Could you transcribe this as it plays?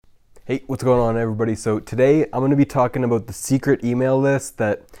Hey, what's going on, everybody? So today I'm going to be talking about the secret email list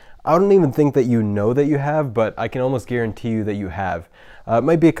that I don't even think that you know that you have, but I can almost guarantee you that you have. It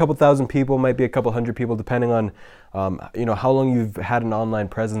might be a couple thousand people, might be a couple hundred people, depending on how long you've had an online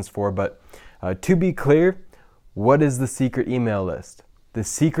presence for. But to be clear, what is the secret email list? The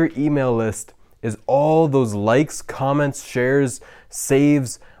secret email list is all those likes, comments, shares,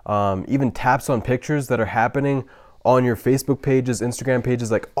 saves, even taps on pictures that are happening on your Facebook pages, Instagram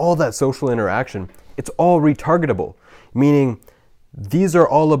pages, like all that social interaction. It's all retargetable, meaning these are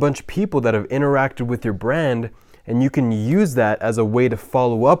all a bunch of people that have interacted with your brand, and you can use that as a way to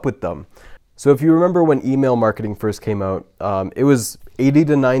follow up with them. So if you remember when email marketing first came out, it was 80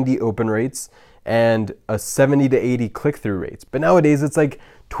 to 90 open rates and a 70 to 80 click-through rates. But nowadays it's like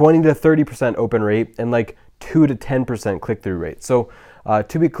 20 to 30% open rate and like 2 to 10% click-through rate. So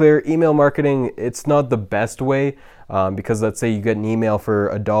to be clear, email marketing, it's not the best way because let's say you get an email for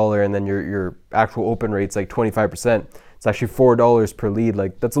 $1 and then your actual open rate's like 25%. It's actually $4 per lead.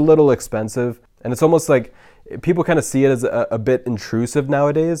 Like, that's a little expensive. And it's almost like people kind of see it as a bit intrusive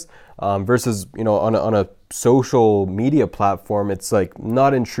nowadays versus, on a social media platform, it's like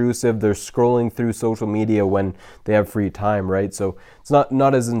not intrusive. They're scrolling through social media when they have free time, right? So it's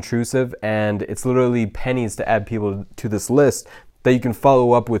not as intrusive, and it's literally pennies to add people to this list that you can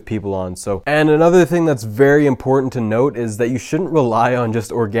follow up with people on. And another thing that's very important to note is that you shouldn't rely on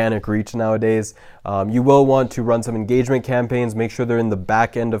just organic reach nowadays. You will want to run some engagement campaigns, make sure they're in the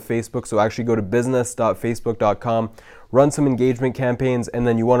back end of Facebook. So actually go to business.facebook.com, run some engagement campaigns, and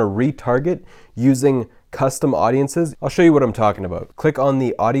then you want to retarget using custom audiences. I'll show you what I'm talking about. Click on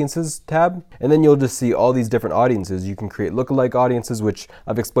the audiences tab, and then you'll just see all these different audiences. You can create lookalike audiences, which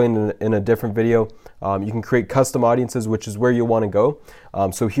I've explained in a different video. You can create custom audiences, which is where you want to go.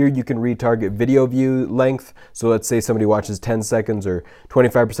 So here you can retarget video view length. So let's say somebody watches 10 seconds or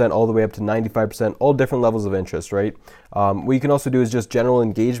 25% all the way up to 95%, all different levels of interest, right? What you can also do is just general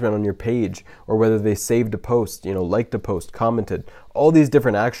engagement on your page, or whether they saved a post, liked a post, commented, all these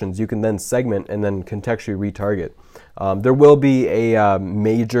different actions you can then segment and then contextually retarget. There will be a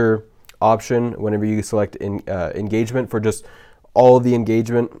major option whenever you select engagement for just all the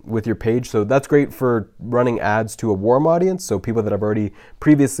engagement with your page. So that's great for running ads to a warm audience, so people that have already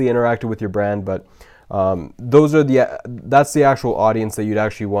previously interacted with your brand. But that's the actual audience that you'd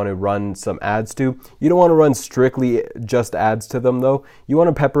actually want to run some ads to. You don't want to run strictly just ads to them, though. You want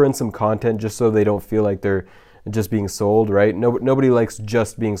to pepper in some content just so they don't feel like they're just being sold, right? Nobody likes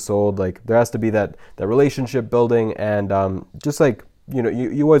just being sold. Like, there has to be that relationship building, and just like,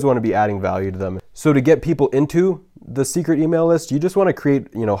 you always want to be adding value to them. So to get people into the secret email list, you just want to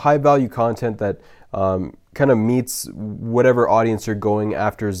create, high value content that kind of meets whatever audience you're going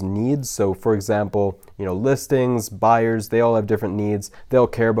after's needs. So for example, listings, buyers, they all have different needs. They all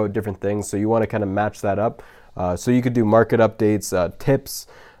care about different things. So you want to kind of match that up. So you could do market updates, tips,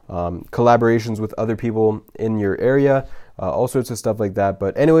 collaborations with other people in your area, all sorts of stuff like that.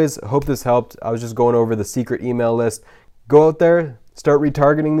 But anyways, hope this helped. I was just going over the secret email list. Go out there, start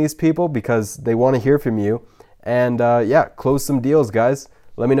retargeting these people because they want to hear from you. And close some deals, guys.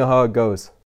 Let me know how it goes.